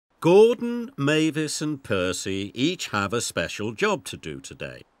Gordon, Mavis and Percy each have a special job to do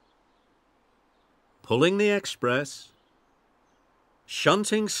today. Pulling the express,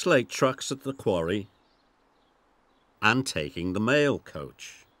 shunting slate trucks at the quarry, and taking the mail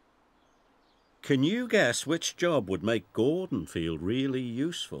coach. Can you guess which job would make Gordon feel really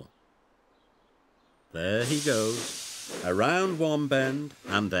useful? There he goes, around one bend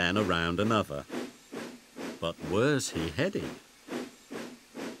and then around another. But where's he heading?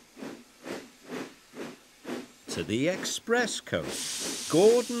 To the express coach.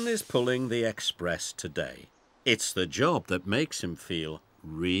 Gordon is pulling the express today. It's the job that makes him feel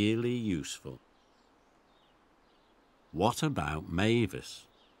really useful. What about Mavis?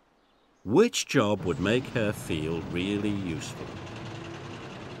 Which job would make her feel really useful?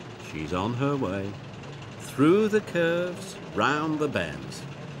 She's on her way, through the curves, round the bends.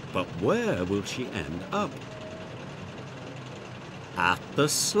 But where will she end up? At the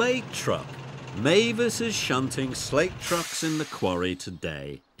slate truck. Mavis is shunting slate trucks in the quarry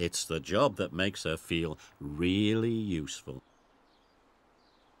today. It's the job that makes her feel really useful.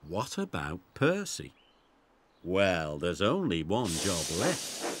 What about Percy? Well, there's only one job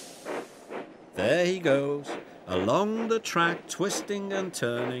left. There he goes, along the track, twisting and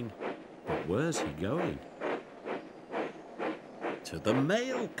turning. But where's he going? To the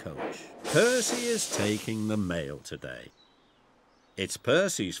mail coach. Percy is taking the mail today. It's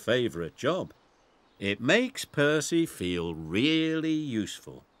Percy's favourite job. It makes Percy feel really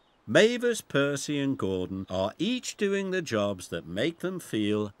useful. Mavis, Percy and Gordon are each doing the jobs that make them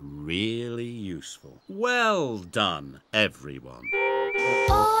feel really useful. Well done, everyone.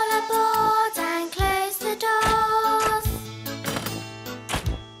 All aboard!